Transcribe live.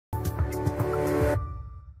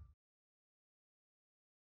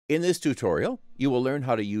In this tutorial, you will learn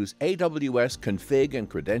how to use AWS config and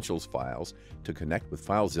credentials files to connect with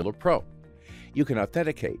FileZilla Pro. You can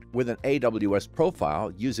authenticate with an AWS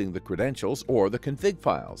profile using the credentials or the config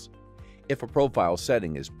files. If a profile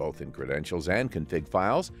setting is both in credentials and config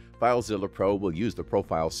files, FileZilla Pro will use the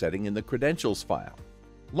profile setting in the credentials file.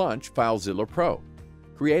 Launch FileZilla Pro.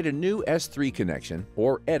 Create a new S3 connection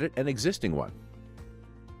or edit an existing one.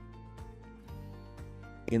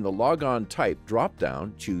 In the Logon Type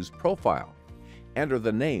drop-down, choose Profile. Enter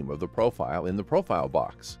the name of the profile in the profile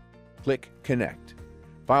box. Click Connect.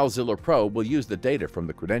 FileZilla Pro will use the data from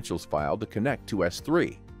the credentials file to connect to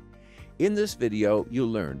S3. In this video, you'll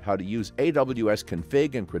learn how to use AWS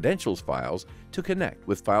config and credentials files to connect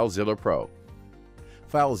with FileZilla Pro.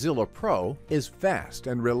 FileZilla Pro is fast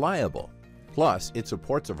and reliable. Plus, it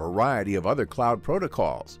supports a variety of other cloud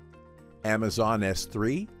protocols: Amazon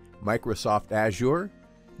S3, Microsoft Azure,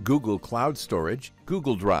 Google Cloud Storage,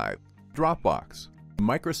 Google Drive, Dropbox,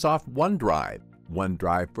 Microsoft OneDrive,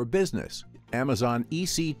 OneDrive for Business, Amazon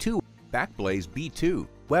EC2, Backblaze B2,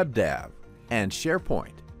 WebDAV, and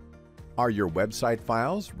SharePoint. Are your website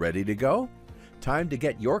files ready to go? Time to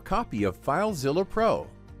get your copy of FileZilla Pro.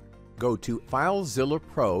 Go to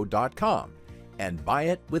FileZillaPro.com and buy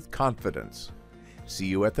it with confidence. See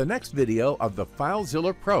you at the next video of the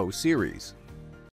FileZilla Pro series.